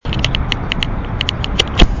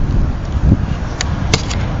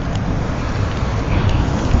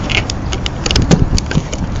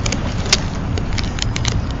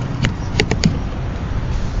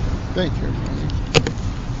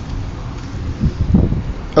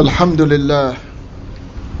الحمد لله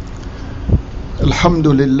الحمد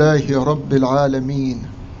لله رب العالمين.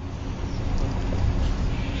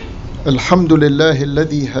 الحمد لله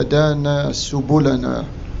الذي هدانا سبلنا.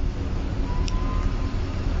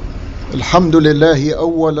 الحمد لله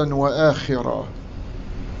أولا وآخرا.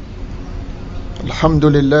 الحمد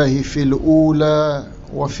لله في الأولى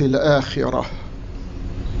وفي الآخرة.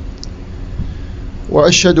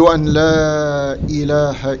 وأشهد أن لا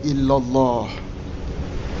إله إلا الله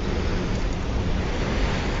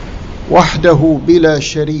وحده بلا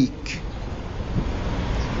شريك،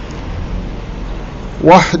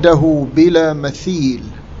 وحده بلا مثيل،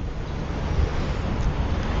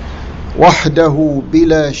 وحده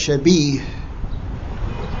بلا شبيه،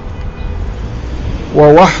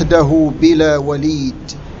 ووحده بلا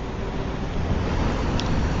وليد،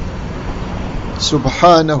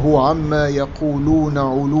 سبحانه عما يقولون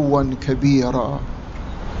علوا كبيرا.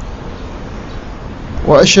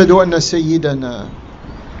 وأشهد أن سيدنا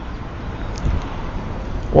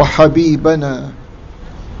وحبيبنا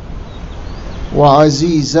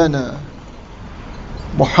وعزيزنا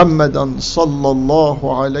محمدا صلى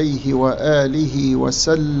الله عليه وآله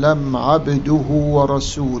وسلم عبده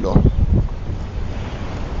ورسوله.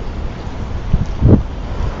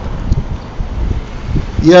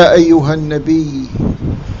 يا أيها النبي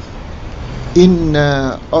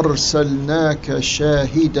إنا أرسلناك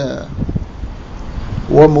شاهدا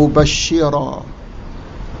ومبشرا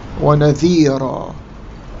ونذيرا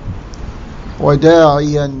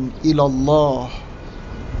وداعيا إلى الله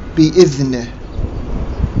بإذنه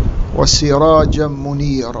وسراجا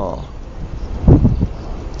منيرا.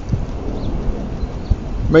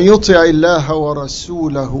 من يطع الله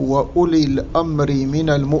ورسوله وأولي الأمر من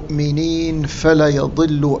المؤمنين فلا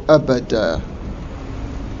يضل أبدا،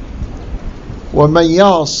 ومن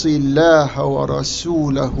يعص الله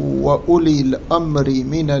ورسوله وأولي الأمر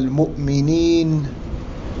من المؤمنين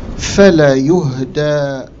فلا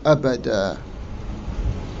يهدى أبدا.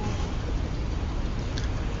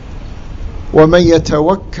 ومن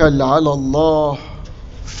يتوكل على الله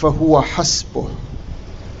فهو حسبه،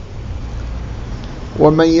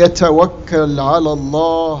 ومن يتوكل على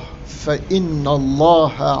الله فإن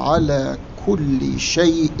الله على كل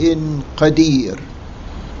شيء قدير.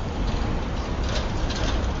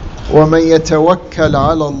 ومن يتوكل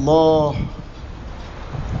على الله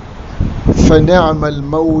فنعم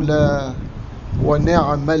المولى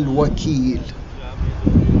ونعم الوكيل.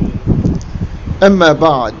 أما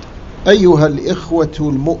بعد، أيها الإخوة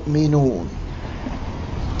المؤمنون,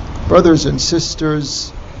 brothers and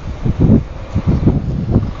sisters,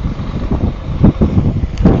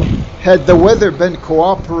 had the weather been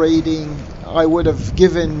cooperating, I would have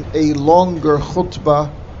given a longer khutbah.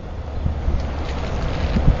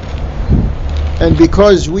 And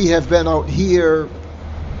because we have been out here,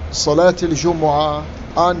 Salat al-Jumu'ah,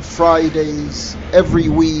 on Fridays, every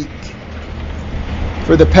week,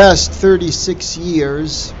 for the past 36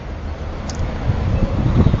 years,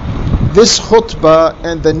 this khutbah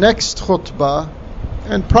and the next khutbah,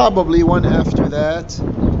 and probably one after that,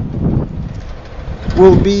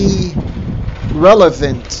 will be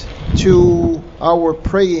relevant to our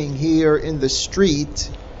praying here in the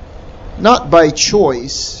street, not by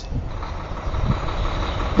choice,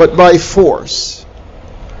 but by force.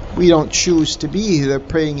 We don't choose to be here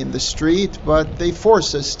praying in the street, but they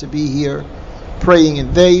force us to be here praying.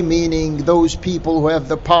 And they, meaning those people who have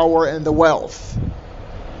the power and the wealth,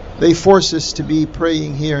 they force us to be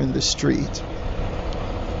praying here in the street.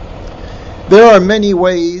 There are many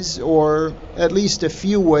ways, or at least a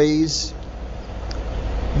few ways,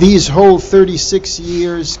 these whole 36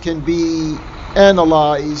 years can be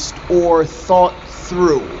analyzed or thought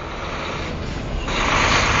through.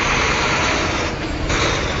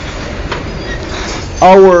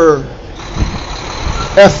 Our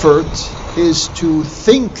effort is to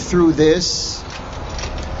think through this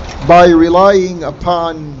by relying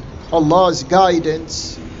upon Allah's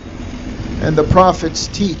guidance and the Prophet's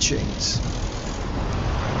teachings.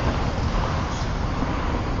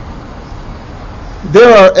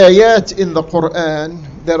 There are ayat in the Quran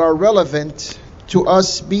that are relevant to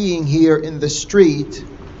us being here in the street,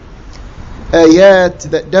 ayat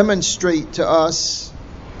that demonstrate to us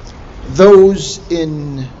those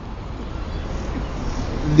in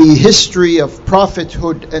the history of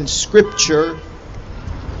prophethood and scripture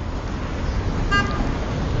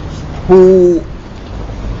who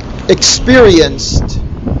experienced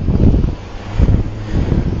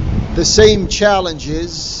the same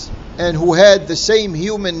challenges and who had the same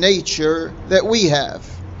human nature that we have.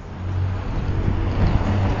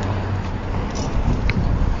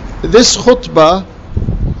 This khutbah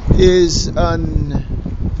is an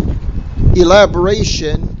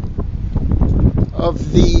elaboration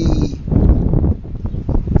of the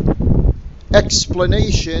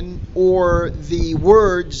explanation or the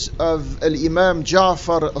words of Al-Imam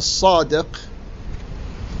Ja'far As-Sadiq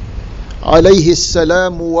alayhi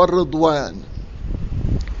salam wa ridwan.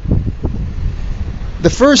 The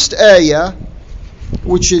first ayah,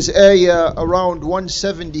 which is ayah around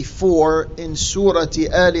 174 in Surah Ali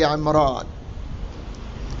Imran.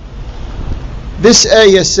 This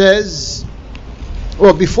ayah says,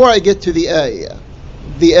 well, before I get to the ayat,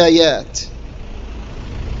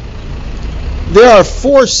 there are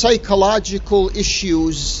 4 psychological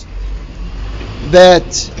issues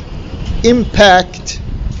that impact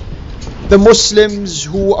the Muslims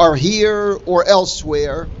who are here or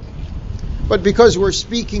elsewhere. But because we're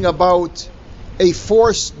speaking about a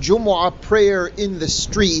forced Jumu'ah prayer in the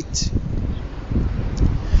street,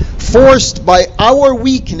 forced by our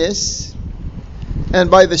weakness and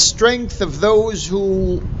by the strength of those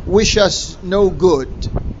who wish us no good.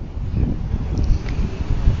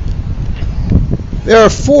 There are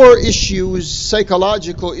 4 issues,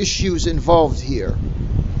 psychological issues involved here.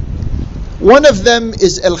 One of them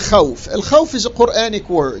is al-khawf. Al-khawf is a Quranic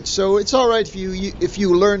word, so it's all right if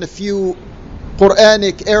you learn a few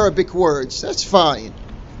Quranic Arabic words. That's fine.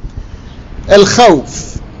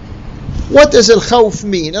 Al-khawf. What does al-khawf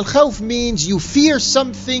mean? Al-khawf means you fear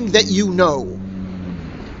something that you know.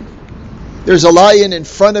 There's a lion in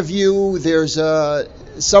front of you. There's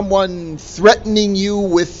someone threatening you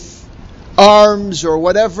with arms or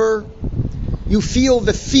whatever. You feel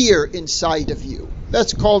the fear inside of you.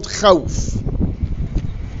 That's called khawf.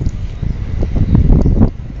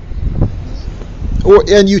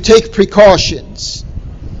 And you take precautions.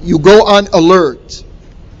 You go on alert.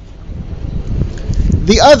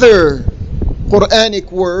 The other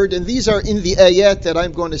Quranic word, and these are in the ayat that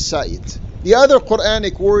I'm going to cite. The other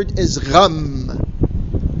Quranic word is gham.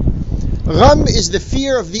 Gham is the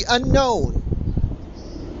fear of the unknown.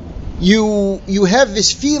 You have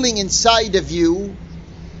this feeling inside of you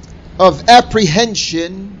of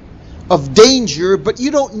apprehension, of danger, but you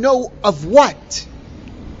don't know of what.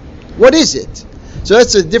 What is it? So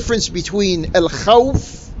that's the difference between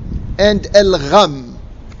al-khawf and al-gham.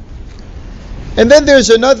 And then there's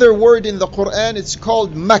another word in the Quran, it's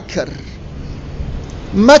called makr.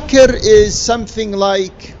 Makr is something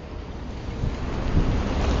like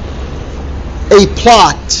a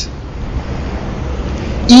plot,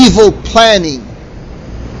 evil planning,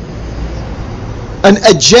 an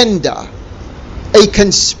agenda, a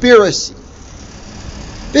conspiracy.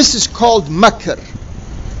 This is called makr.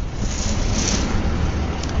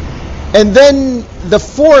 And then the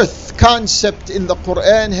 4th concept in the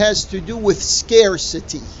Quran has to do with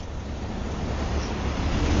scarcity.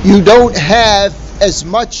 You don't have as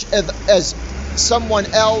much as someone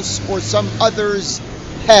else or some others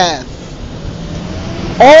have.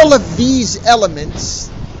 All of these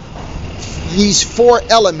elements, these 4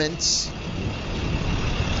 elements,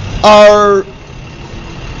 are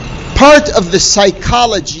part of the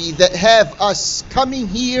psychology that have us coming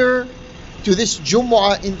here to this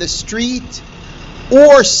Jumu'ah in the street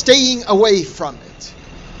or staying away from it.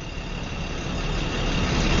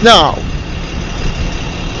 Now,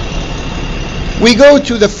 we go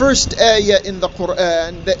to the first ayah in the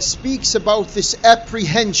Quran that speaks about this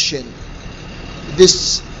apprehension,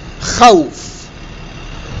 this khawf.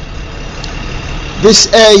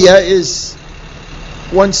 This ayah is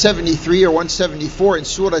 173 or 174 in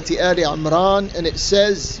Surah Ali Imran, and it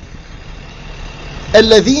says,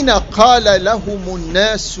 الذين قال لهم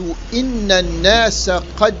الناس إن الناس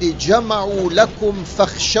قد جمعوا لكم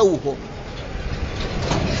فاخشوهم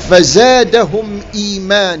فزادهم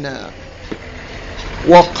إيمانا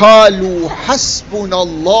وقالوا حسبنا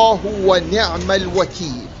الله ونعم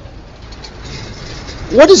الوكيل.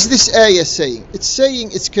 What is this ayah saying? It's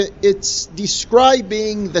saying it's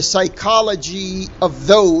describing the psychology of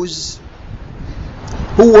those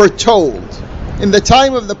who were told in the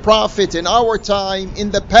time of the Prophet, in our time, in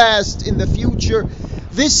the past, in the future.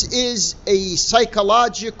 This is a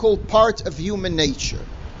psychological part of human nature.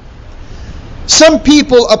 Some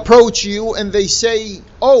people approach you and they say,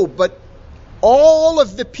 oh, but all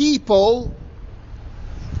of the people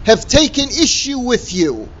have taken issue with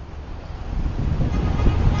you.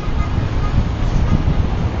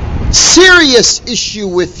 Serious issue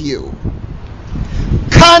with you.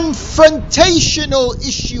 Confrontational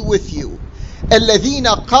issue with you. الذين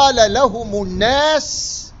قال لهم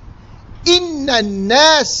الناس إن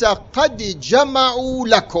الناس قد جمعوا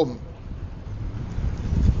لكم.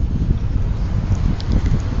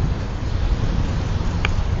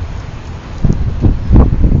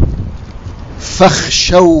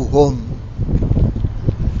 فاخشوهم.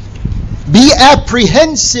 Be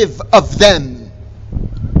apprehensive of them.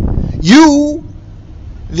 You,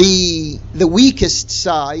 the weakest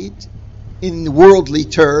side in worldly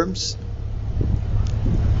terms,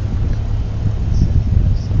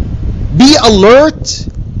 be alert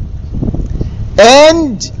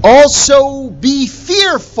and also be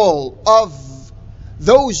fearful of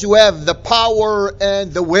those who have the power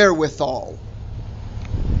and the wherewithal.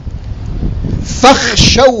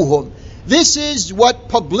 فَخْشَوْهُمْ. This is what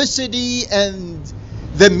publicity and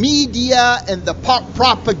the media and the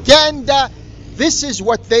propaganda, this is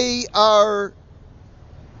what they are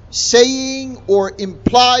saying or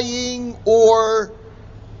implying, or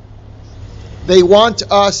they want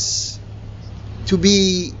us to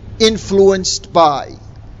be influenced by.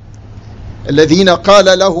 الذين قال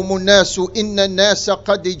لهم الناس إن الناس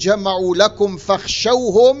قد جمعوا لكم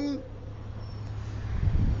فاخشوهم.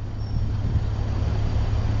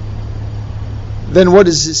 Then what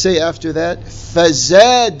does it say after that?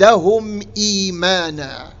 فَزَادَهُمْ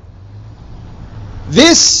إِيمَانًا.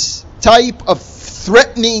 This type of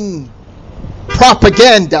threatening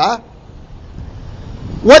propaganda,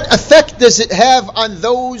 what effect does it have on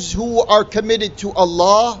those who are committed to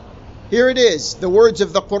Allah? Here it is, the words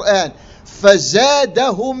of the Quran.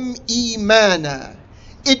 فَزَادَهُمْ إِيمَانًا.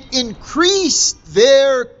 It increased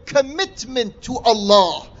their commitment to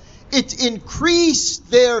Allah. It increased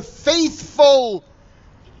their faithful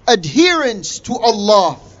adherence to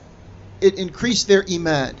Allah. It increased their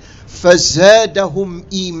iman. فَزَادَهُمْ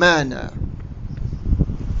إِيمَانًا.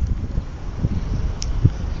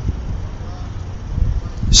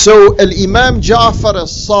 So Al-Imam Ja'far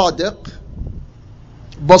al-Sadiq,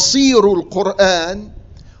 Basir al-Quran,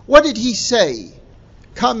 what did he say?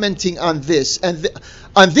 Commenting on this and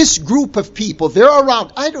on this group of people, they're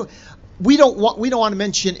around. We don't want to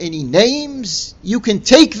mention any names. You can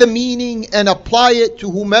take the meaning and apply it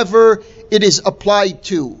to whomever it is applied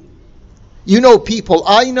to. You know people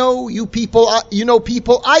I know, you know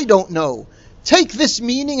people I don't know. Take this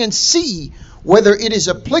meaning and see whether it is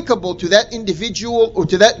applicable to that individual or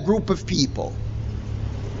to that group of people.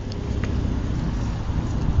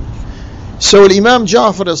 So Imam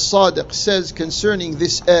Ja'far al-Sadiq says concerning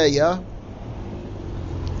this ayah,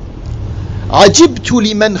 عَجِبْتُ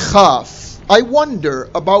لِمَنْ خَافْ. I wonder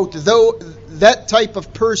about that type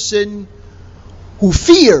of person who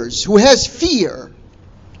fears, who has fear.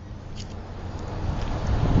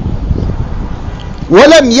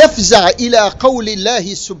 وَلَمْ يَفْزَعْ إِلَىٰ قَوْلِ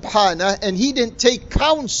اللَّهِ سُبْحَانَهُ. And he didn't take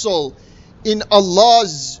counsel in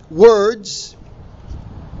Allah's words.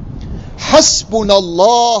 حَسْبُنَا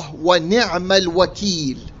اللَّهُ وَنِعْمَ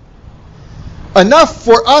الْوَكِيلُ. Enough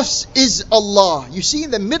for us is Allah. You see,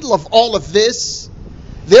 in the middle of all of this,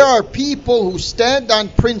 there are people who stand on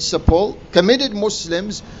principle, committed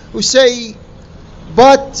Muslims, who say,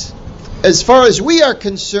 but as far as we are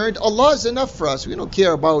concerned, Allah is enough for us. We don't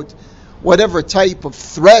care about whatever type of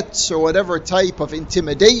threats or whatever type of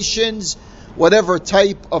intimidations, whatever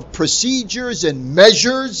type of procedures and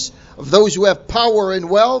measures of those who have power and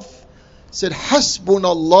wealth. Said,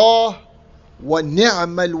 Hasbunallah wa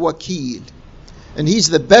ni'mal wakil. And He's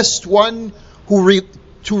the best one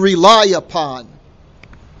to rely upon.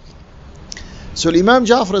 So Imam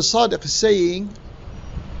Ja'far al-Sadiq is saying,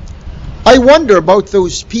 I wonder about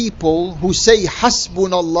those people who say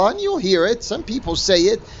Hasbunallah, and you'll hear it. Some people say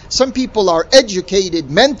it. Some people are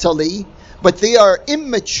educated mentally, but they are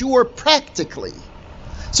immature practically.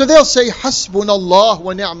 So they'll say Hasbunallah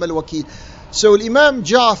wa ni'mal wakil. So Imam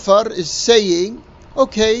Ja'far is saying,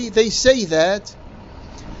 okay, they say that,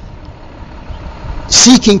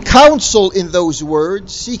 seeking counsel in those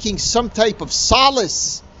words, seeking some type of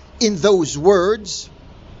solace in those words.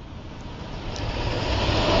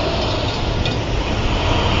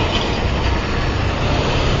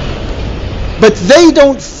 But they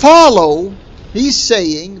don't follow, he's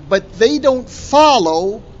saying, but they don't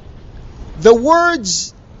follow the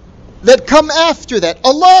words that come after that,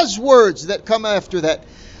 Allah's words that come after that.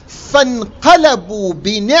 فَانْقَلَبُوا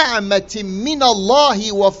بِنِعْمَةٍ مِّنَ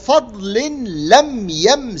اللَّهِ وَفَضْلٍ لَمْ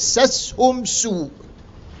يَمْسَسْهُمْ سُوءٌ.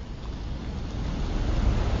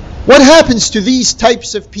 What happens to these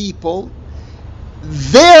types of people?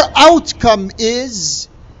 Their outcome is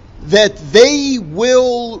that they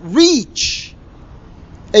will reach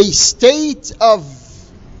a state of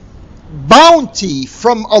bounty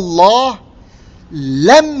from Allah.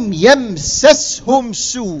 لَمْ يَمْسَسْهُمْ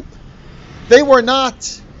سُوءٌ. They were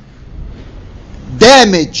not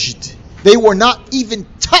damaged. They were not even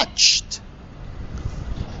touched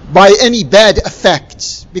by any bad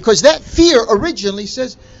effects. Because that fear originally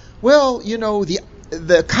says, well, you know,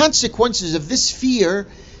 the consequences of this fear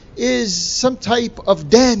is some type of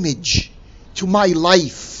damage. to my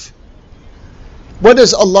life. What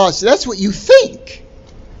does Allah say? That's what you think.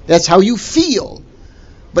 That's how you feel.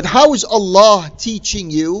 But how is Allah teaching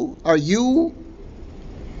you? Are you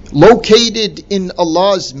located in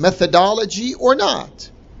Allah's methodology or not?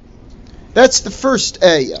 That's the first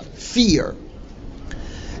ayah, fear.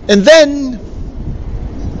 And then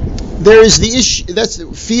there is the issue, that's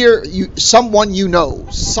fear, someone you know,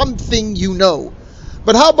 something you know.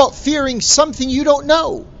 But how about fearing something you don't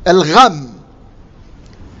know? Al-gham.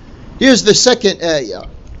 Here's the second ayah.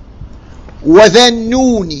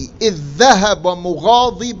 وَذَنُّونِ إِذْ ذَهَبَ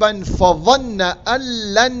مُغَاضِبًا فَظَنَّ أَن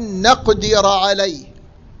لَّن نَّقْدِرَ عَلَيْهِ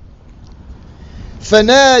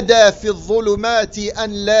فنادى في الظلمات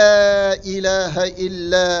أن لا إله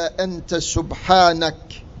إلا أنت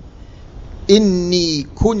سبحانك إني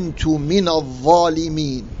كنت من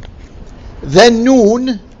الظالمين. Then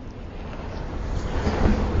noon,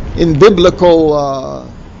 in biblical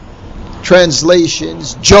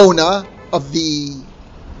translations, Jonah of the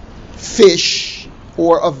fish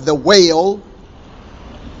or of the whale,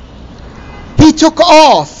 he took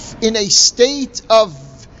off in a state of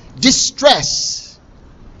distress.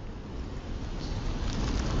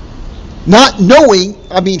 Not knowing,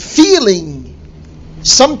 feeling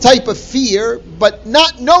some type of fear, but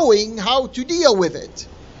not knowing how to deal with it.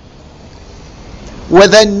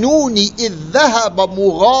 وَذَنُّونِ إِذْ ذَهَبَ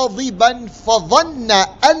مُغَاضِبًا فَظَنَّ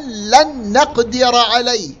أَن لَّن نَّقْدِرَ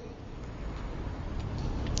عَلَيْهِ.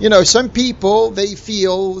 Some people, they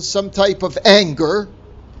feel some type of anger.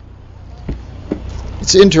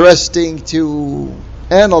 It's interesting to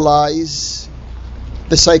analyze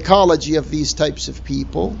the psychology of these types of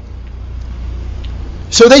people.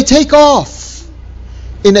 So they take off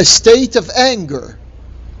in a state of anger.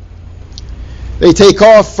 They take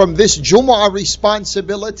off from this Jumu'ah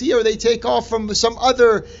responsibility, or they take off from some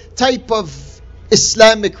other type of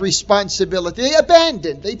Islamic responsibility.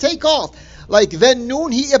 They take off. Like then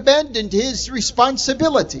noon, he abandoned his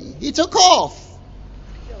responsibility. He took off.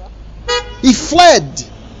 He fled.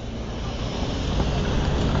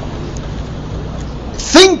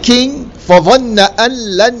 Thinking, فَظَنَّ أَن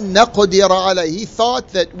لَّن نَّقْدِرَ عَلَيْهِ. He thought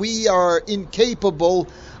that we are incapable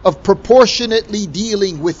of proportionately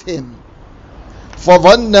dealing with him.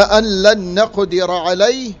 فَظَنَّ أَن لَّن نَّقْدِرَ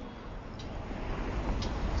عَلَيْهِ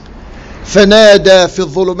فَنَادَى فِي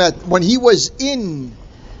الظُّلُمَاتِ. When he was in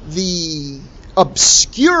the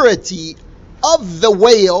obscurity of the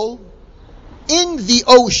whale, in the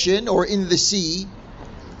ocean or in the sea,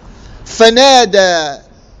 فَنَادَى,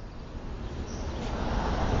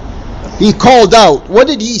 he called out. What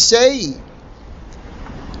did he say?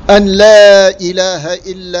 أن لا إله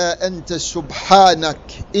إلا أنت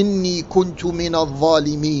سبحانك إني كنت من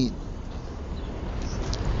الظالمين.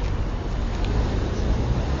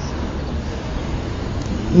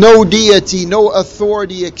 No deity, no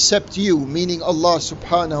authority except you, meaning Allah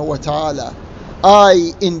subhanahu wa ta'ala.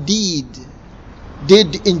 I indeed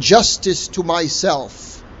did injustice to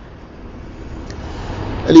myself.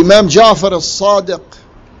 Imam Ja'far al-Sadiq,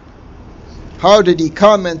 how did he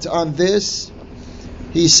comment on this?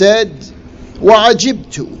 He said,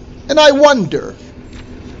 وَعَجِبْتُ, and I wonder,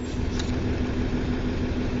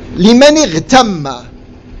 لِمَنِ اغْتَمَّ,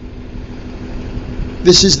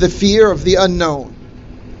 this is the fear of the unknown.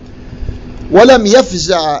 وَلَمْ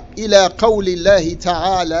يَفْزَعْ إِلَىٰ قَوْلِ اللَّهِ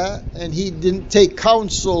تَعَالَى, and he didn't take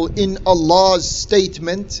counsel in Allah's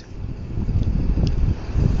statement,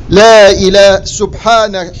 لا إله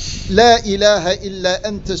إلا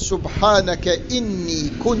أنت سبحانك إني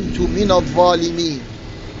كنت من الظالمين.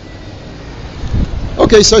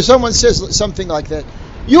 Okay, so someone says something like that.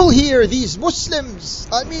 You'll hear these Muslims,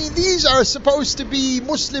 these are supposed to be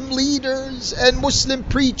Muslim leaders and Muslim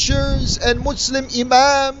preachers and Muslim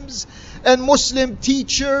imams and Muslim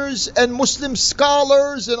teachers and Muslim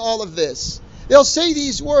scholars and all of this. They'll say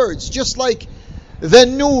these words just like the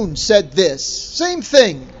Noon said this. Same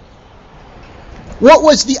thing. What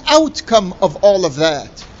was the outcome of all of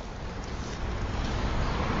that?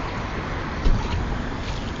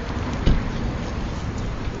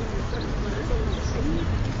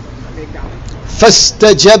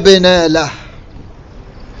 فَاسْتَجَبْنَا لَهُ.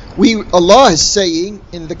 Allah is saying,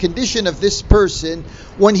 in the condition of this person,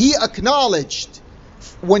 when he acknowledged,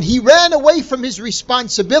 when he ran away from his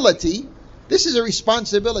responsibility, this is a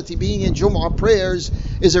responsibility. Being in Jumu'ah prayers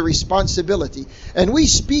is a responsibility. And we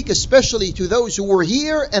speak especially to those who were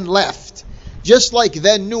here and left. Just like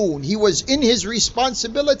then noon, he was in his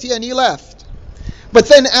responsibility and he left. But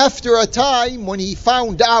then after a time, when he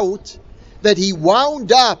found out that he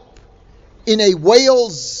wound up in a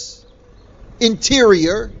whale's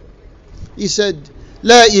interior, he said,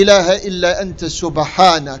 لا إله إلا أنت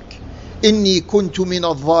سبحانك إني كنت من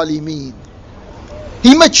الظالمين.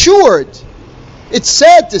 He matured. It's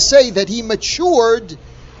sad to say that he matured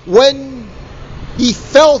when he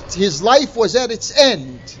felt his life was at its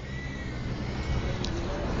end.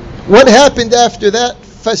 What happened after that?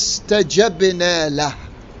 فَاسْتَجَبْنَا لَهُ.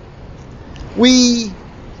 We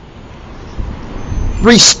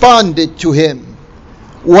responded to him.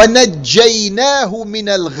 وَنَجَّيْنَاهُ مِنَ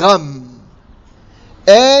الْغَمِّ.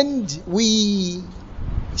 And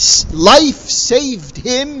life saved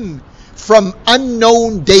him from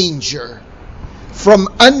unknown danger, from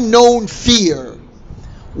unknown fear.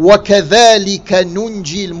 وَكَذَلِكَ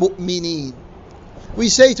نُنْجِي الْمُؤْمِنِينَ. We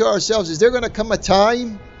say to ourselves, is there going to come a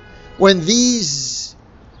time when these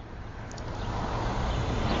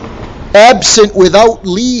absent without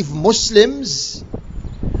leave Muslims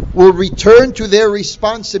will return to their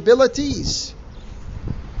responsibilities?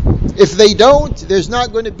 If they don't, there's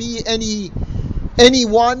not going to be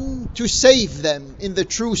anyone to save them in the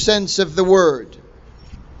true sense of the word.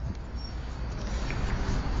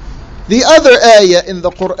 The other ayah in the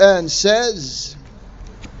Quran says,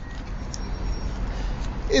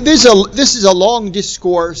 this is a long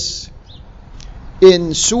discourse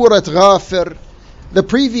in Surah Ghafir. The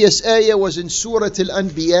previous ayah was in Surah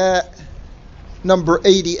Al-Anbiya, number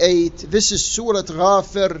 88. This is Surah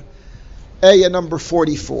Ghafir, ayah number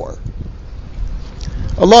 44.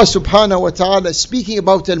 Allah subhanahu wa ta'ala speaking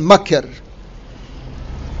about al-makr,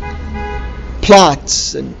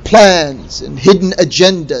 plots and plans and hidden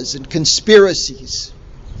agendas and conspiracies.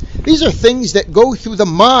 These are things that go through the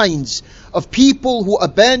minds of people who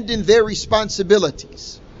abandon their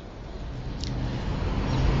responsibilities.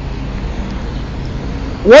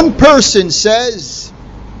 One person says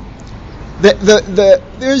that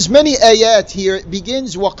there's many ayat here. It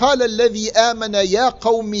begins, وَقَالَ الَّذِي آمَنَ يَا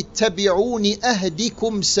قَوْمِ اتَّبِعُونِ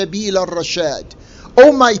أَهْدِكُمْ سَبِيلَ الرَّشَادِ.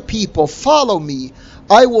 O my people, follow me.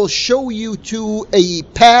 I will show you to a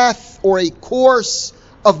path or a course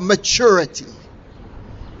of maturity.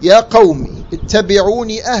 يَا قَوْمِ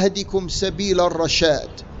اتَّبِعُونِ أَهْدِكُمْ سَبِيلَ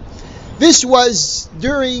الرَّشَادِ. This was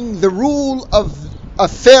during the rule of a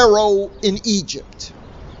pharaoh in Egypt.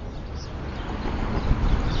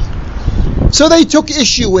 So they took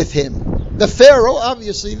issue with him. The pharaoh,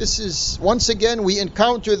 obviously, this is, once again, we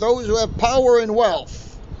encounter those who have power and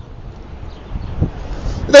wealth.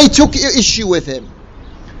 They took issue with him.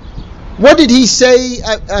 What did he say?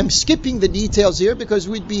 I'm skipping the details here because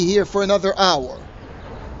we'd be here for another hour.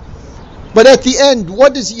 But at the end,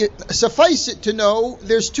 what does he, suffice it to know,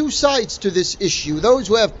 there's two sides to this issue. Those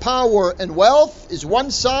who have power and wealth is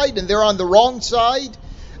one side, and they're on the wrong side.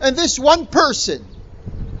 And this one person,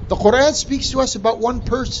 the Quran speaks to us about one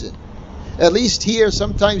person. At least here,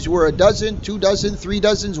 sometimes we're a dozen, 2 dozen, 3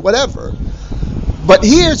 dozens, whatever. But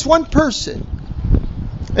here it's one person.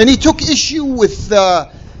 And he took issue with the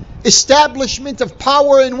establishment of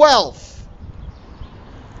power and wealth.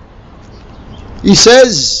 He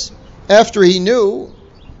says, after he knew,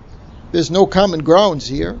 there's no common grounds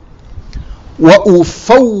here,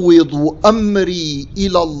 وَأُفَوِّضُ أَمْرِي إِلَى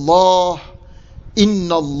اللَّهِ إِنَّ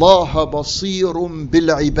اللَّهَ بَصِيرٌ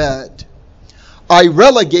بِالْعِبَادِ. I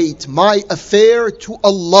relegate my affair to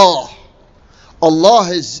Allah. Allah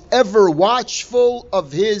is ever watchful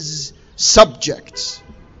of His subjects.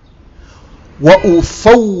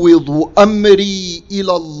 وَأُفَوِّضُ أَمْرِي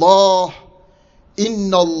إِلَى اللَّهِ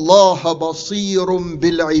إِنَّ اللَّهَ بَصِيرٌ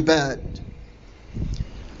بِالْعِبَادِ.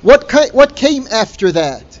 What came after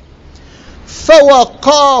that?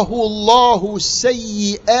 فَوَقَاهُ اللَّهُ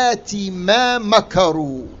سَيِّئَاتِ مَا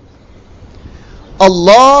مَكَرُوا.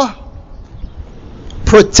 Allah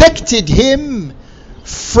protected him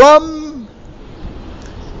from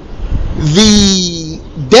the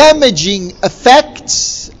damaging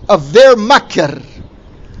effects of their makr,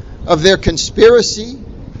 of their conspiracy,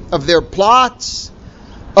 of their plots,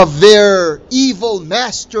 of their evil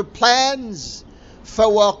master plans.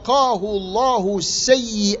 فَوَقَاهُ اللَّهُ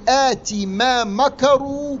سَيِّئَاتِ مَا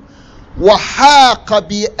مَكَرُوا وَحَاقَ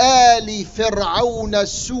بِآلِ فِرْعَوْنَ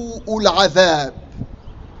سُوءُ الْعَذَابِ.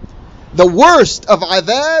 The worst of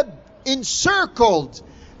adhab encircled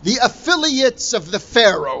the affiliates of the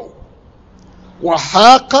Pharaoh.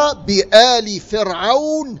 وَحَاقَ بِآلِ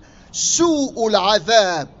فِرْعَوْنَ سُوءُ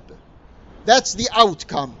الْعَذَابِ. That's the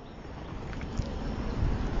outcome.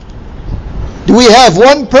 Do we have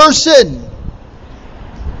one person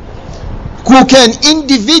who can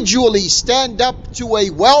individually stand up to a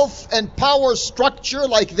wealth and power structure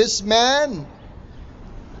like this man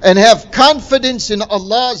and have confidence in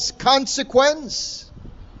Allah's consequence?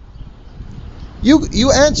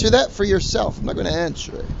 You answer that for yourself. I'm not going to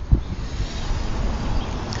answer it.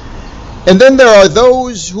 And then there are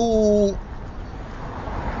those who,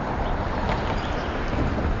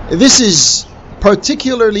 this is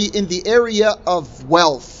particularly in the area of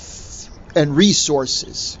wealth and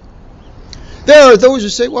resources. There are those who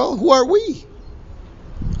say, well, who are we?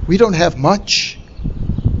 We don't have much.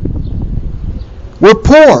 We're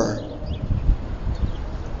poor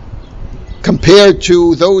compared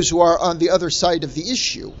to those who are on the other side of the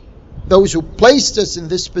issue, those who placed us in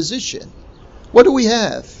this position. What do we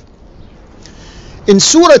have? In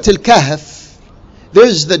Surah Al-Kahf,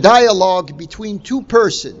 there's the dialogue between two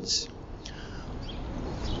persons.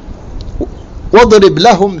 وَضْرِبْ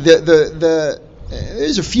لَهُمْ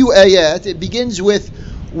there's a few ayat. It begins with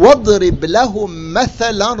وَضْرِبْ لَهُمْ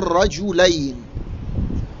مَثَلًا رَجُلَيْنِ.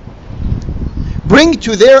 Bring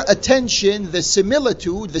to their attention the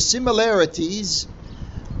similitude, the similarities,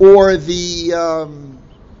 or the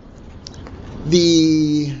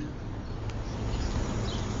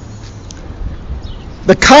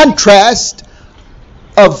contrast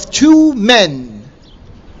of two men.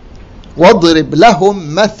 وَضْرِبْ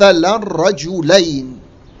لَهُمْ مَثَلًا رَجُلَيْنِ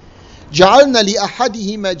جَعَلْنَا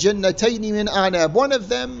لِأَحَدِهِمَا جَنَّتَيْنِ مِنْ أَعْنَابٍ. One of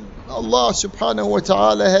them, Allah subhanahu wa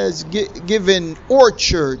ta'ala has given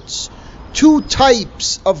orchards, two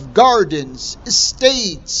types of gardens,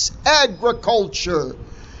 estates, agriculture,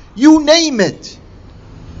 you name it,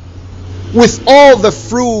 with all the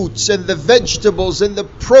fruits and the vegetables and the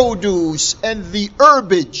produce and the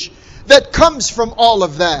herbage that comes from all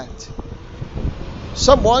of that.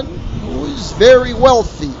 Someone who is very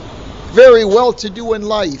wealthy, very well-to-do in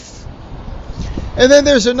life. And then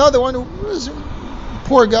there's another one who is a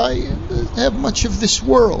poor guy, doesn't have much of this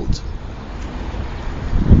world.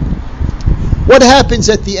 What happens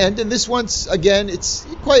at the end, and this one's, again, it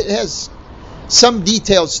has some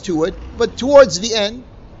details to it, but towards the end,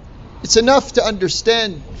 it's enough to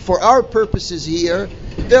understand for our purposes here,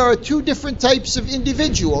 there are two different types of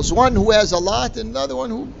individuals, one who has a lot and another one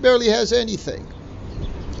who barely has anything.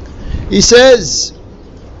 He says,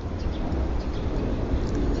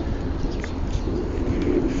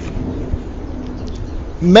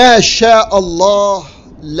 مَا شَاءَ اللَّهُ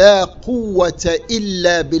لَا قُوَّةَ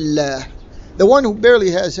إِلَّا بِاللَّهِ. The one who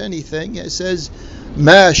barely has anything, it says,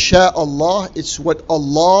 مَا شَاءَ اللَّهُ, it's what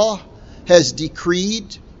Allah has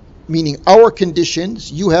decreed, meaning our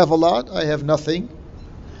conditions. You have a lot, I have nothing.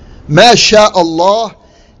 مَا شَاءَ اللَّهُ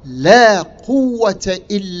لَا قُوَّةَ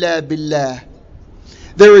إِلَّا بِاللَّهِ.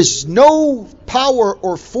 There is no power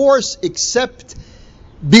or force except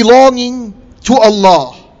belonging to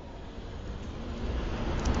Allah.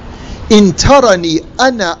 إن ترني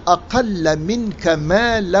أنا أقل منك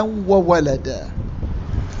مالا وولدا.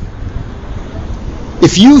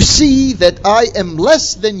 If you see that I am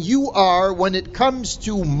less than you are when it comes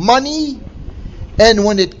to money and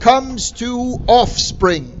when it comes to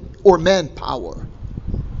offspring or manpower.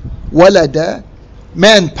 Walada,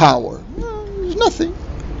 manpower. There's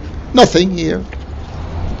nothing here.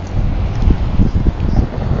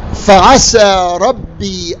 فَعَسَى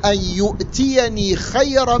رَبِّي أَن يُؤْتِيَنِي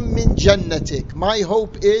خَيْرًا مِّن جَنَّتِكَ. My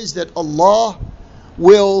hope is that Allah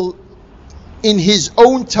will, in His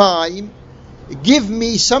own time, give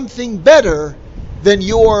me something better than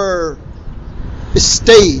your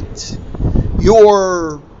estate,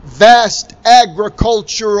 your vast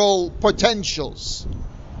agricultural potentials.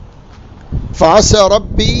 فَعَسَى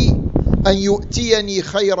رَبِّي أَن يُؤْتِيَنِي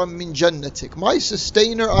خَيْرًا مِّن جَنَّتِكَ. My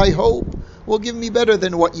sustainer, I hope, will give me better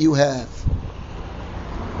than what you have.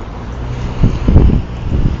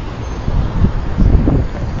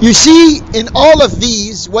 You see, in all of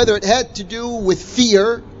these, whether it had to do with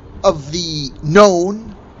fear of the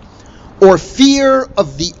known, or fear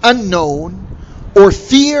of the unknown, or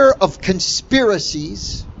fear of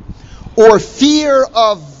conspiracies, or fear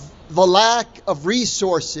of the lack of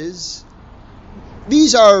resources,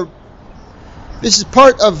 this is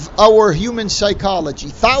part of our human psychology.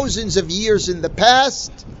 Thousands of years in the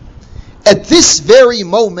past, at this very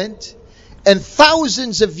moment, and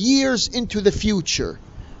thousands of years into the future.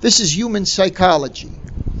 This is human psychology.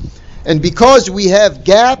 And because we have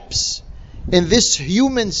gaps in this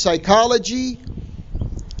human psychology,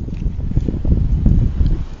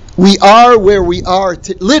 we are where we are,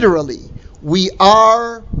 literally, we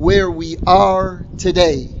are where we are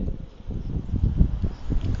today.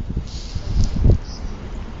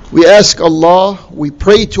 We ask Allah, we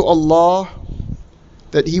pray to Allah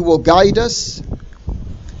that He will guide us,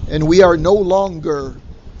 and we are no longer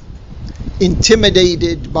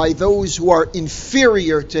intimidated by those who are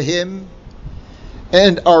inferior to Him,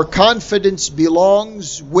 and our confidence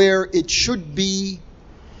belongs where it should be,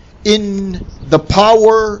 in the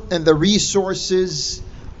power and the resources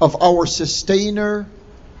of our sustainer,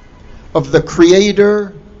 of the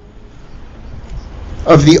Creator,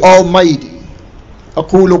 of the Almighty.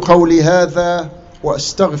 أقول قولي هذا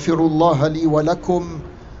وأستغفر الله لي ولكم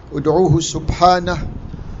ادعوه سبحانه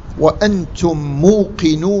وأنتم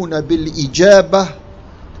موقنون بالإجابة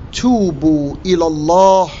توبوا إلى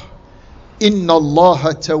الله إن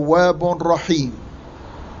الله تواب رحيم.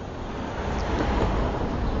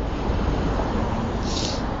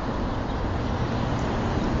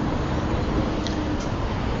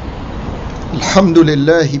 الحمد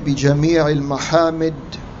لله بجميع المحامد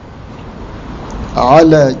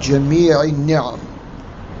على جميع النعم،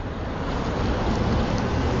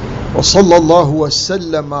 وصلى الله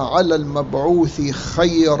وسلم على المبعوث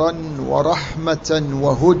خيرا ورحمة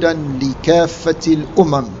وهدى لكافة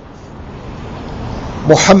الأمم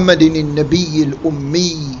محمد النبي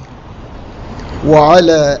الأمي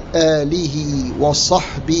وعلى آله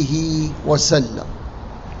وصحبه وسلم.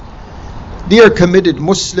 Dear committed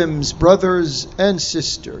Muslims, brothers and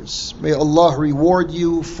sisters, may Allah reward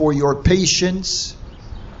you for your patience,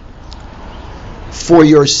 for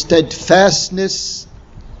your steadfastness,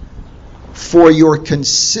 for your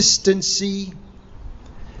consistency,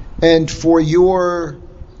 and for your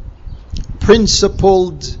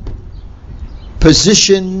principled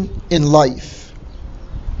position in life.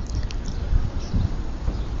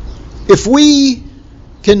 If we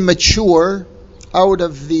can mature out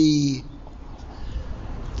of the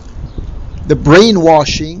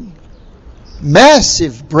brainwashing,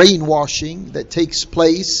 massive brainwashing that takes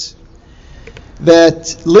place,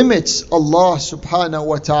 that limits Allah subhanahu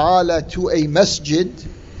wa ta'ala to a masjid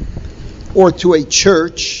or to a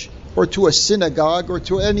church or to a synagogue or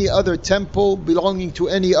to any other temple belonging to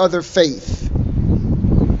any other faith.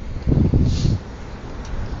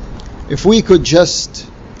 If we could just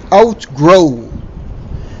outgrow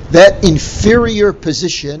that inferior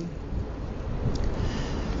position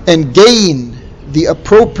and gain the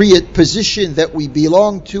appropriate position that we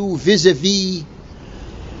belong to vis-a-vis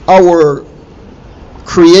our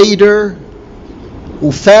Creator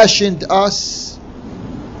who fashioned us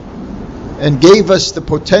and gave us the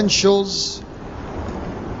potentials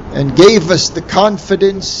and gave us the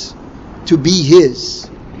confidence to be His.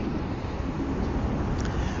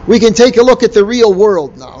 We can take a look at the real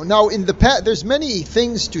world now. Now, in the past, there's many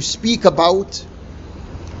things to speak about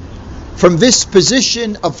from this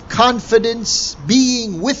position of confidence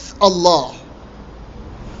being with Allah.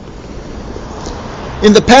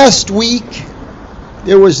 In the past week,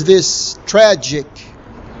 there was this tragic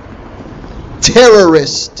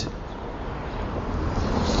terrorist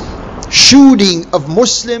shooting of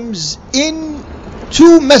Muslims in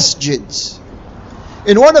two masjids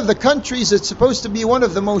in one of the countries that's supposed to be one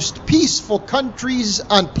of the most peaceful countries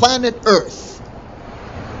on planet Earth.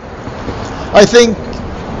 I think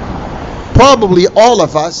probably all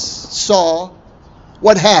of us saw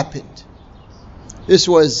what happened. This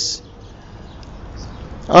was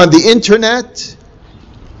on the internet.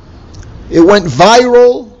 It went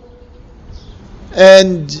viral,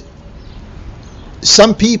 and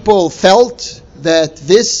some people felt that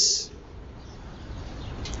this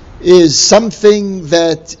is something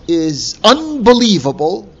that is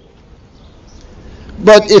unbelievable.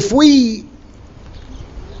 But if we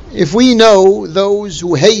know those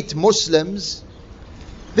who hate Muslims,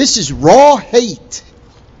 this is raw hate.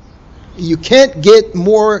 You can't get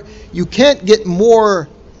more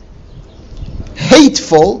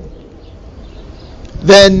hateful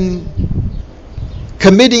than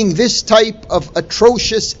committing this type of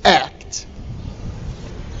atrocious act.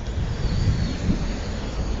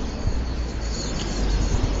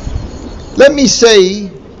 Let me say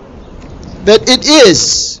that it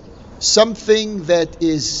is something that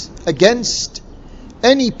is against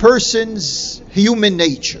any person's human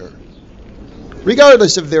nature,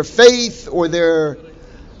 regardless of their faith or their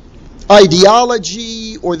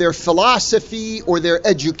ideology or their philosophy or their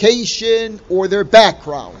education or their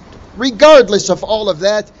background. Regardless of all of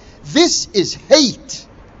that, this is hate.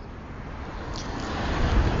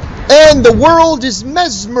 And the world is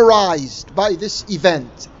mesmerized by this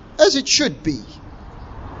event, as it should be.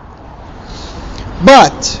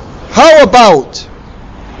 But how about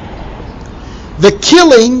the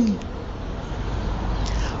killing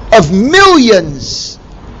of millions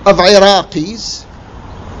of Iraqis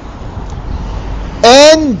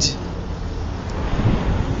and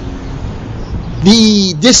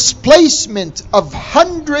the displacement of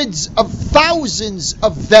hundreds of thousands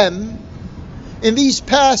of them in these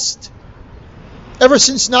past, ever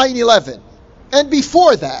since 9/11 and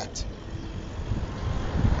before that?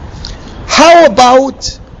 How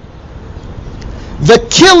about the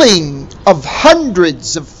killing of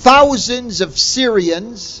hundreds of thousands of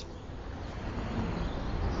Syrians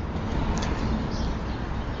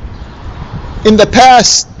in the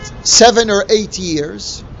past 7 or 8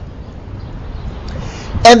 years,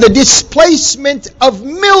 and the displacement of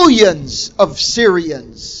millions of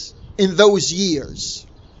Syrians in those years.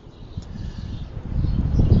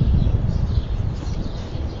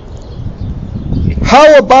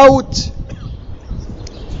 How about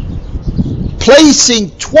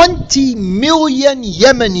placing 20 million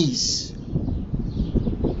Yemenis?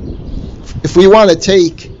 If we want to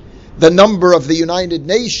take the number of the United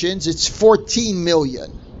Nations, it's 14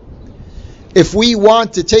 million. If we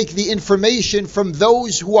want to take the information from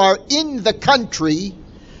those who are in the country,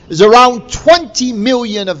 there's around 20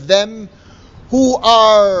 million of them who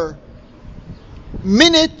are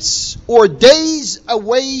minutes or days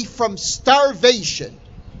away from starvation.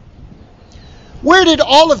 Where did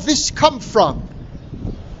all of this come from?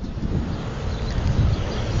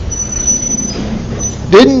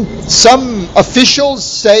 Didn't some officials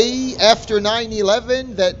say after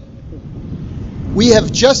 9/11 that we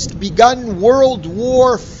have just begun World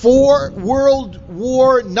War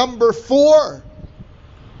number 4?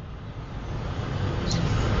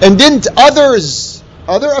 And didn't other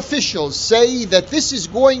officials say that this is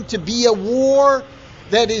going to be a war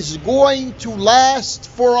that is going to last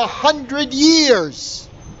for 100 years?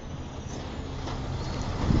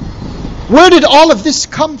 Where did all of this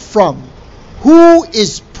come from? Who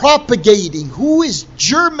is propagating, who is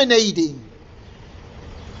germinating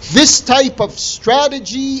this type of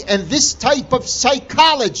strategy and this type of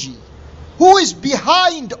psychology? Who is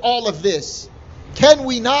behind all of this? Can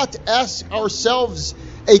we not ask ourselves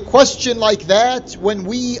a question like that when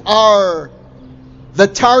we are the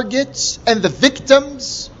targets and the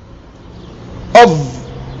victims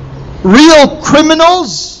of real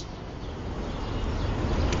criminals?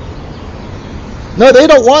 No, they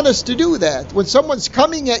don't want us to do that. When someone's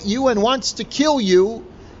coming at you and wants to kill you,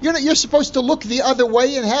 you're supposed to look the other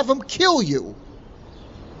way and have them kill you.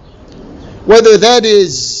 Whether that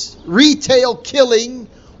is retail killing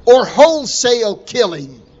or wholesale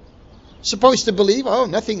killing. Supposed to believe, oh,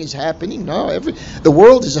 nothing is happening. No, the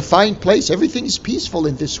world is a fine place. Everything is peaceful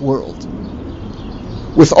in this world.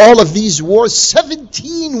 With all of these wars,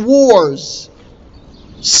 17 wars.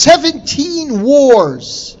 17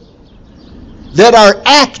 wars that are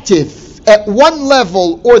active at one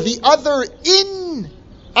level or the other in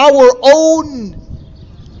our own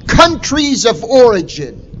countries of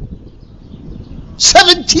origin.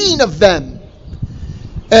 17 of them.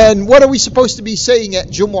 And what are we supposed to be saying at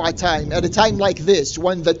Jumu'ah time, at a time like this,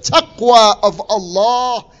 when the taqwa of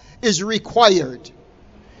Allah is required?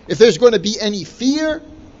 If there's going to be any fear,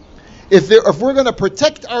 if we're going to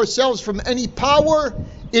protect ourselves from any power,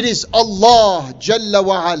 it is Allah Jalla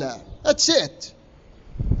wa Ala. That's it.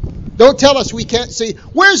 Don't tell us we can't say,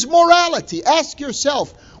 where's morality? Ask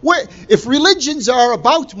yourself, if religions are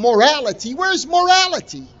about morality, where's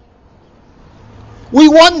morality? We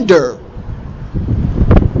wonder.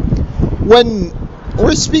 When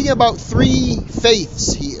we're speaking about 3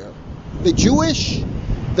 faiths here, the Jewish,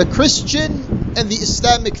 the Christian, and the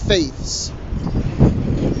Islamic faiths.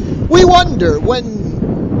 We wonder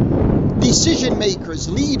when decision makers,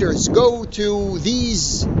 leaders go to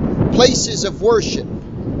these places of worship,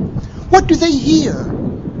 what do they hear?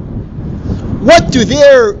 What do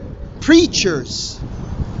their preachers,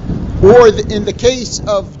 or in the case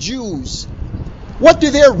of Jews, what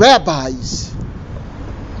do their rabbis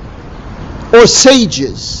or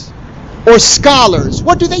sages or scholars,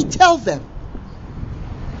 what do they tell them?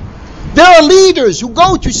 There are leaders who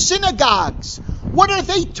go to synagogues. What are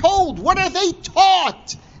they told? What are they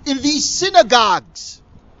taught in these synagogues?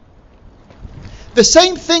 The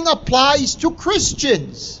same thing applies to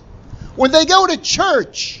Christians. When they go to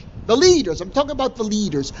church, the leaders, I'm talking about the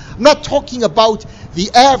leaders. I'm not talking about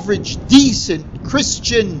the average, decent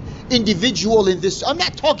Christian individual in this. I'm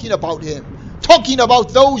not talking about him. Talking about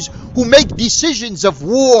those who make decisions of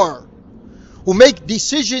war, who make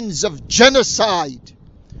decisions of genocide,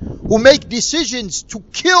 who make decisions to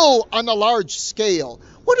kill on a large scale.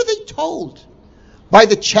 What are they told? By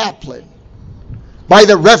the chaplain, by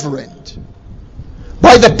the reverend,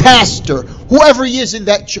 by the pastor, whoever he is in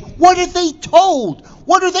that church. What are they told?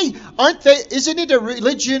 Isn't it a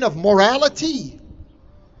religion of morality?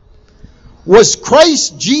 Was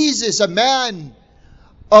Christ Jesus a man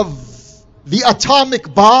of the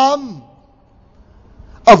atomic bomb,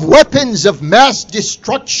 of weapons of mass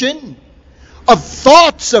destruction, of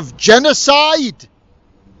thoughts of genocide?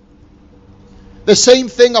 The same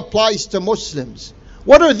thing applies to Muslims.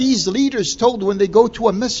 What are these leaders told when they go to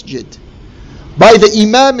a masjid? By the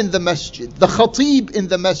imam in the masjid, the khatib in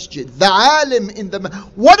the masjid, the alim in the masjid.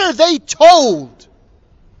 What are they told?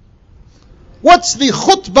 What's the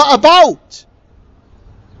khutbah about?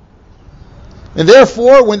 And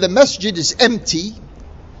therefore, when the masjid is empty,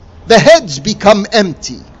 the heads become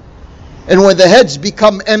empty. And when the heads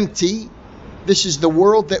become empty, this is the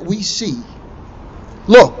world that we see.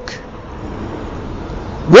 Look,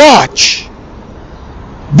 watch,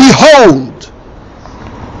 behold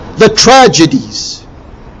the tragedies,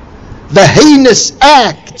 the heinous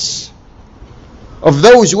acts of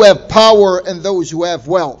those who have power and those who have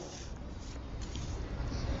wealth.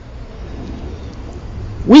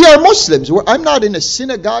 We are Muslims. I'm not in a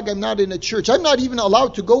synagogue, I'm not in a church, I'm not even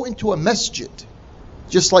allowed to go into a masjid,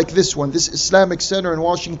 just like this one, this Islamic Center in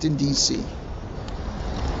Washington, D.C.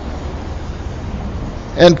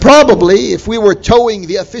 And probably if we were towing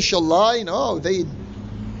the official line, they'd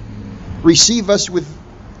receive us with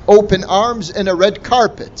open arms and a red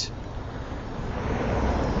carpet.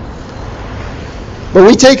 But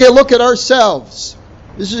we take a look at ourselves.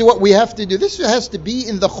 This is what we have to do. This has to be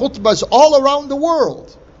in the khutbahs all around the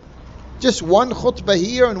world. Just one khutbah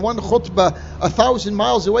here and one khutbah 1,000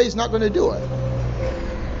 miles away is not going to do it.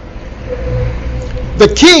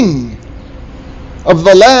 The king of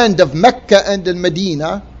the land of Mecca and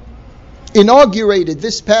Medina inaugurated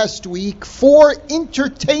this past week 4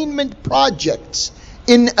 entertainment projects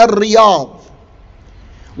in Riyadh,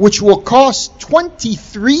 which will cost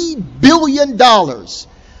 $23 billion.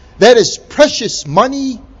 That is precious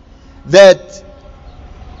money that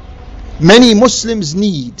many Muslims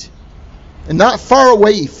need. And not far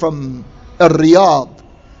away from Riyadh,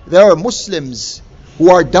 there are Muslims who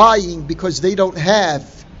are dying because they don't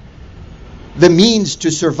have the means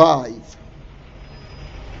to survive.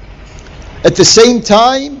 At the same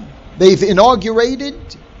time, they've inaugurated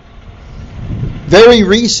very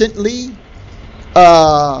recently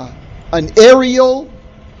an aerial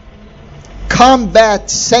combat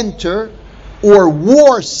center or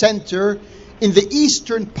war center in the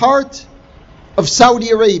eastern part of Saudi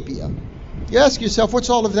Arabia. You ask yourself, what's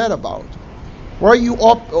all of that about? Why are you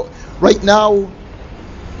right now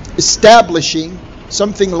establishing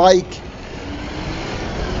something like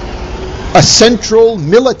a central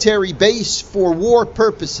military base for war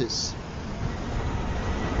purposes?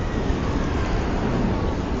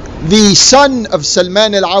 The son of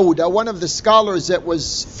Salman al-Auda, one of the scholars that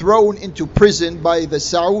was thrown into prison by the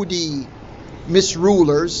Saudi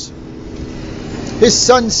misrulers, his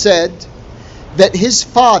son said that his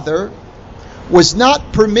father was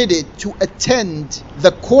not permitted to attend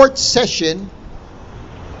the court session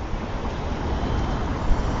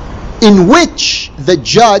in which the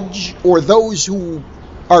judge or those who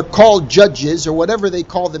are called judges or whatever they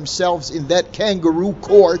call themselves in that kangaroo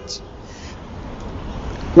court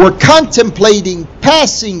were contemplating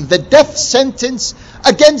passing the death sentence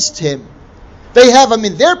against him. They have him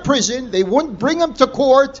in their prison, they wouldn't bring him to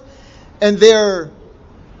court, and they're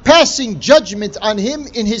passing judgment on him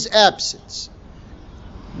in his absence.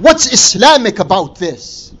 What's Islamic about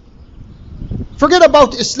this? Forget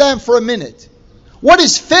about Islam for a minute. What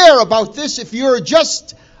is fair about this if you're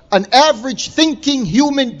just an average thinking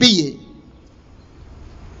human being?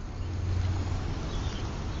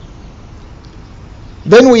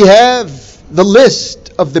 Then we have the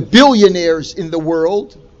list of the billionaires in the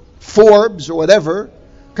world. Forbes or whatever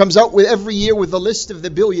comes out with every year with a list of the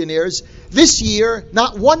billionaires. This year,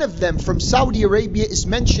 not one of them from Saudi Arabia is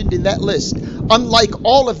mentioned in that list, unlike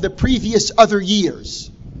all of the previous other years.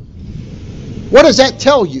 What does that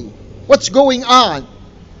tell you? What's going on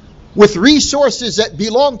with resources that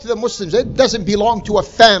belong to the Muslims? It doesn't belong to a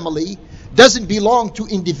family, doesn't belong to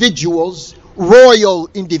individuals, royal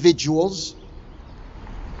individuals.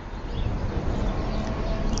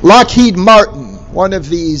 Lockheed Martin, one of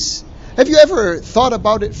these. Have you ever thought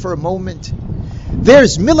about it for a moment?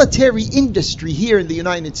 There's military industry here in the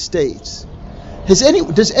United States. Has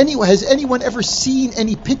anyone ever seen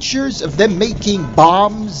any pictures of them making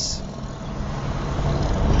bombs?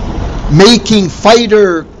 Making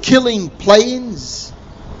fighter killing planes?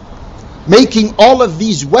 Making all of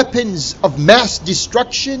these weapons of mass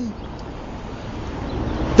destruction?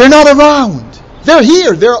 They're not around. They're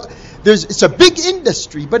here. It's a big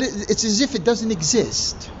industry, but it's as if it doesn't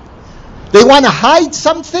exist. They want to hide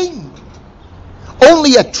something.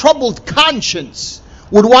 Only a troubled conscience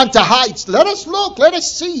would want to hide. Let us look, let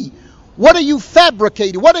us see. What are you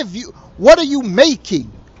fabricating? What are you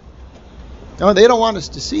making? No, they don't want us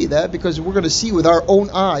to see that, because we're going to see with our own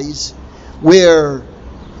eyes where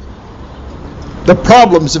the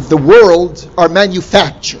problems of the world are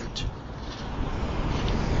manufactured.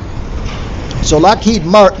 So Lockheed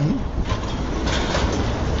Martin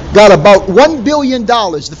got about $1 billion,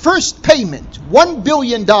 the first payment, $1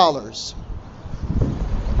 billion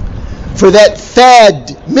for that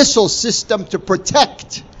THAAD missile system to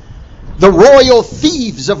protect the royal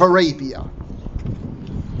thieves of Arabia.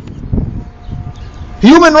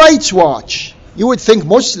 Human Rights Watch. You would think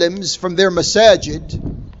Muslims from their masajid,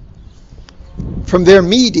 from their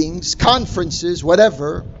meetings, conferences,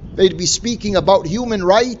 whatever, they'd be speaking about human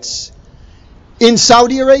rights in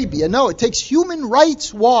Saudi Arabia. No, it takes Human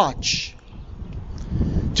Rights Watch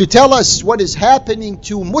to tell us what is happening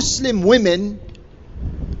to Muslim women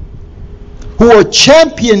who are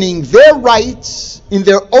championing their rights in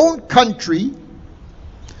their own country,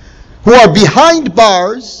 who are behind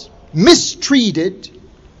bars, mistreated,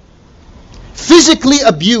 physically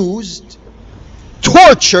abused,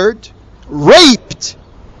 tortured, raped.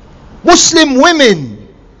 Muslim women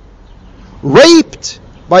raped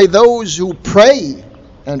by those who pray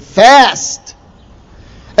and fast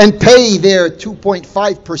and pay their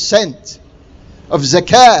 2.5% of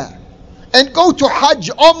zakah and go to Hajj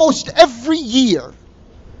almost every year.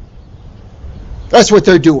 That's what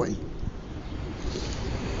they're doing.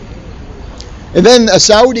 And then a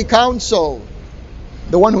Saudi council,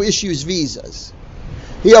 the one who issues visas,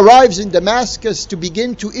 he arrives in Damascus to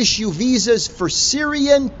begin to issue visas for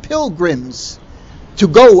Syrian pilgrims to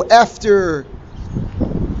go after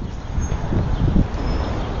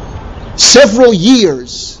several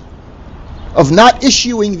years of not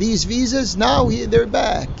issuing these visas. Now they're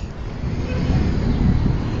back.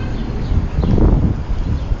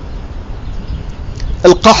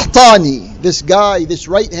 Al-Qahtani, this guy, this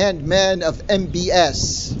right-hand man of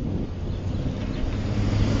MBS,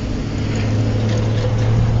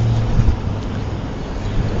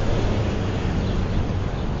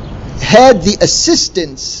 had the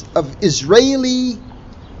assistance of Israeli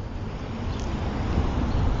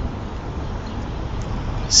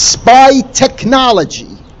spy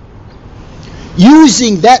technology,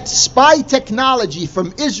 using that spy technology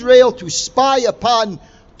from Israel to spy upon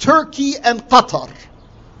Turkey and Qatar.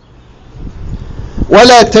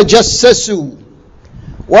 ولا تجسسوا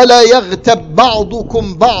ولا يغتب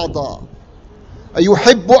بعضكم بعضا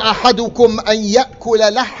أيحب أحدكم أن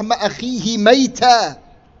يأكل لحم أخيه ميتا.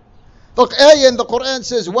 The ayah in the Quran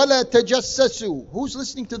says ولا تجسسوا. Who's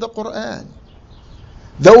listening to the Quran?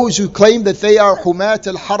 Those who claim that they are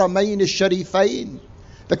حماة الحرمين الشريفين,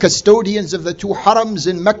 the custodians of the two harams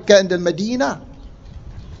in Mecca and in Medina.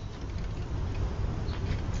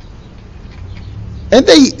 And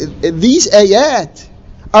these ayat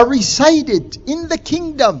are recited in the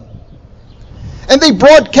kingdom. And they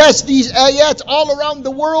broadcast these ayat all around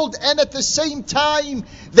the world, and at the same time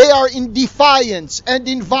they are in defiance and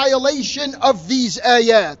in violation of these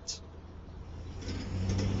ayat.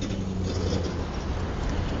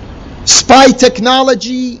 Spy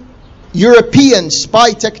technology, European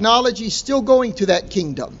spy technology, still going to that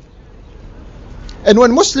kingdom. And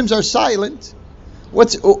when Muslims are silent,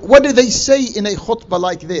 what do they say in a khutbah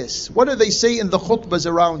like this? What do they say in the khutbahs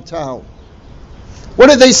around town? What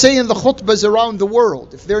do they say in the khutbahs around the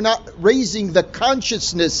world? If they're not raising the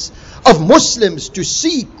consciousness of Muslims to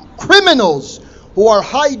see criminals who are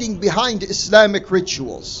hiding behind Islamic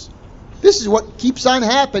rituals. This is what keeps on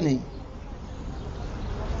happening.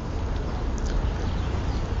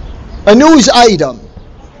 A news item.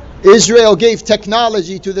 Israel gave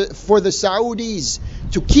technology for the Saudis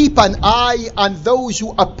to keep an eye on those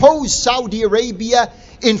who oppose Saudi Arabia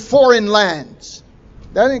in foreign lands.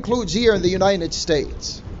 That includes here in the United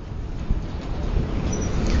States.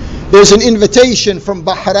 There's an invitation from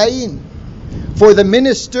Bahrain for the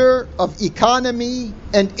Minister of Economy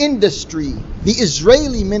and Industry, the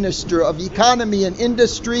Israeli Minister of Economy and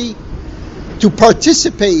Industry, to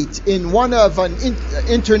participate in one of an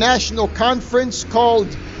international conference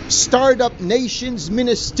called Startup Nations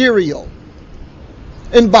Ministerial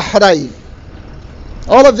in Bahrain.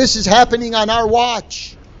 All of this is happening on our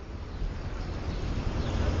watch.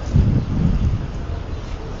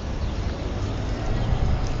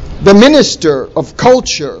 The Minister of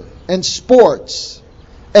Culture and Sports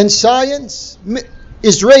and Science,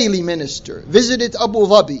 Israeli minister, visited Abu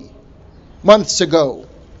Dhabi months ago.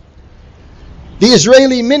 The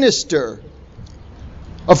Israeli Minister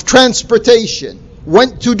of Transportation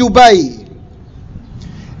went to Dubai.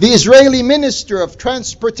 The Israeli Minister of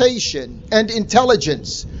Transportation and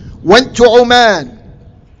Intelligence went to Oman.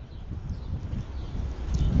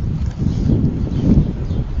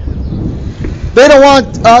 They don't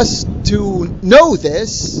want us to know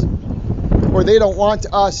this, or they don't want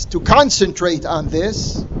us to concentrate on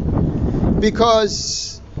this,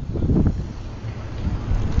 because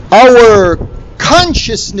our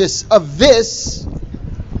consciousness of this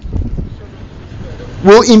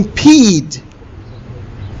will impede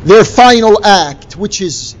their final act, which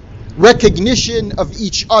is recognition of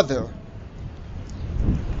each other.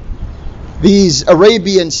 These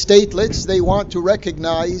Arabian statelets, they want to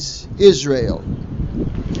recognize Israel.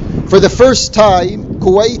 For the first time,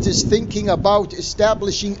 Kuwait is thinking about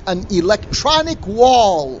establishing an electronic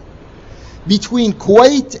wall between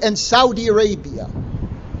Kuwait and Saudi Arabia.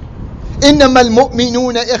 إنما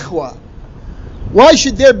المؤمنون إخوة. Why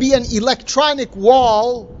should there be an electronic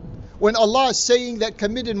wall when Allah is saying that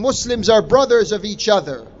committed Muslims are brothers of each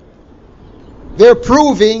other? They're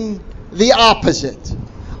proving the opposite.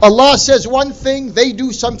 Allah says one thing, they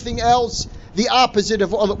do something else, the opposite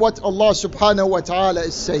of what Allah subhanahu wa ta'ala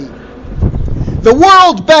is saying. The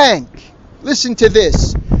World Bank, listen to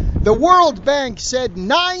this. The World Bank said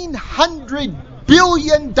 $900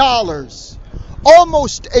 billion,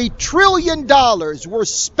 almost $1 trillion were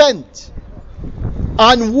spent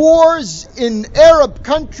on wars in Arab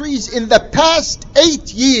countries in the past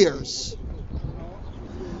 8 years.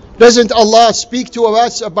 Doesn't Allah speak to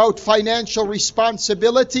us about financial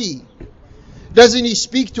responsibility? Doesn't He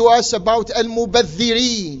speak to us about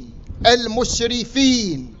al-mubadhirin,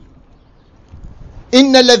 al-musrifin?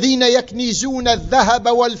 إِنَّ الَّذِينَ يَكْنِزُونَ الذَّهَبَ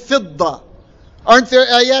وَالْفِضَّةَ. Aren't there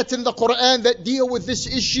ayat in the Quran that deal with this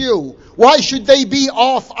issue? Why should they be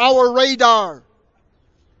off our radar?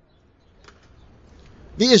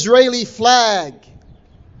 The Israeli flag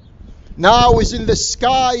now is in the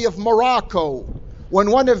sky of Morocco when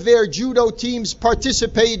one of their judo teams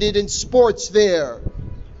participated in sports there.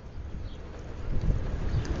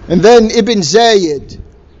 And then Ibn Zayed,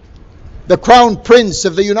 the Crown Prince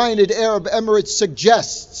of the United Arab Emirates,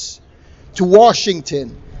 suggests to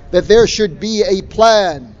Washington that there should be a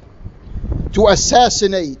plan to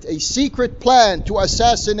assassinate, a secret plan to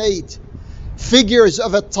assassinate figures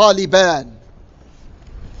of a Taliban.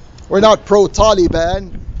 We're not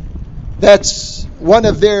pro-Taliban. That's one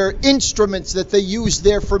of their instruments that they used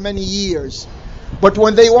there for many years. But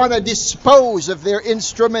when they want to dispose of their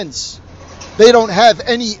instruments, they don't have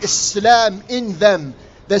any Islam in them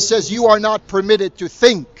that says you are not permitted to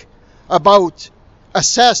think about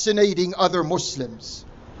assassinating other Muslims.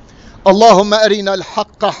 اللهم أرنا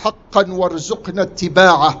الحق حقا وارزقنا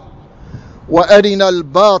اتباعه وأرنا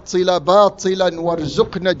الباطل باطلا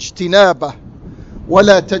وارزقنا اجتنابه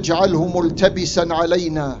ولا تجعله ملتبسا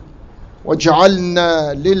علينا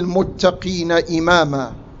واجعلنا للمتقين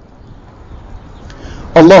إماما.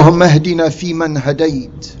 اللهم اهدنا فيمن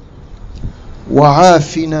هديت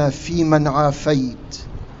وعافنا فيمن عافيت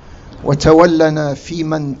وتولنا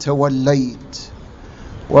فيمن توليت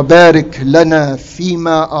وبارك لنا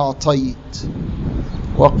فيما أعطيت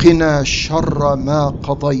وقنا شر ما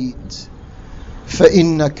قضيت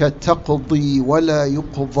فإنك تقضي ولا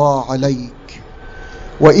يقضى عليك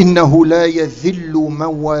وإنه لا يذل من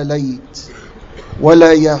واليت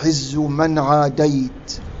ولا يعز من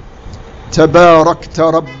عاديت تباركت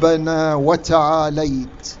ربنا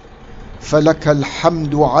وتعاليت فلك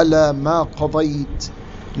الحمد على ما قضيت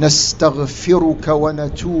نستغفرك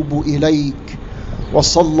ونتوب إليك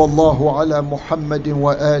وصلى الله على محمد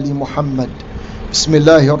وآل محمد. بسم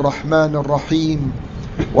الله الرحمن الرحيم.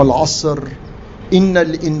 والعصر إن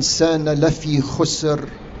الإنسان لفي خسر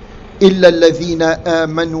إلا الذين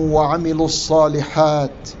آمنوا وعملوا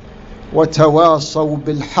الصالحات وتواصوا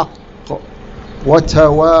بالحق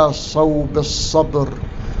وتواصوا بالصبر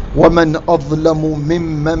ومن أظلم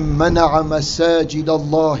ممن منع مساجد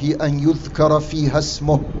الله أن يذكر فيها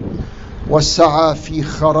اسمه وسعى في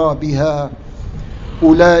خرابها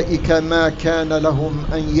أولئك ما كان لهم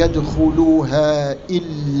أن يدخلوها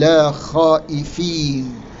إلا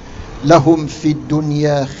خائفين لهم في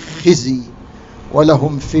الدنيا خزي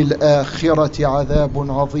ولهم في الآخرة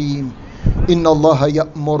عذاب عظيم. إن الله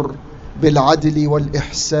يأمر بالعدل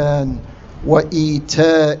والإحسان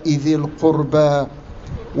وإيتاء ذي القربى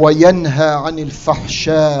وينهى عن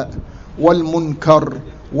الفحشاء والمنكر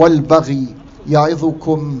والبغي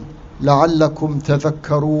يعظكم لعلكم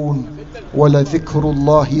تذكرون ولذكر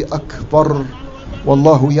الله أكبر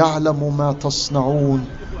والله يعلم ما تصنعون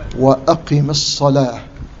وأقم الصلاة.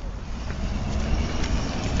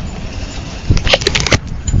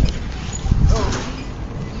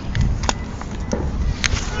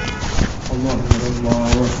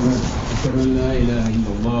 أشهد أن لا إله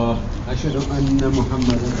إلا الله أشهد أن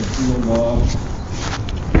محمدا رسول الله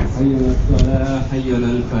حي على الصلاة حي على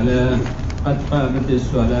الفلاح قد قامت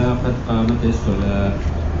الصلاة قد قامت الصلاة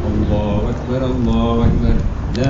الله أكبر الله أكبر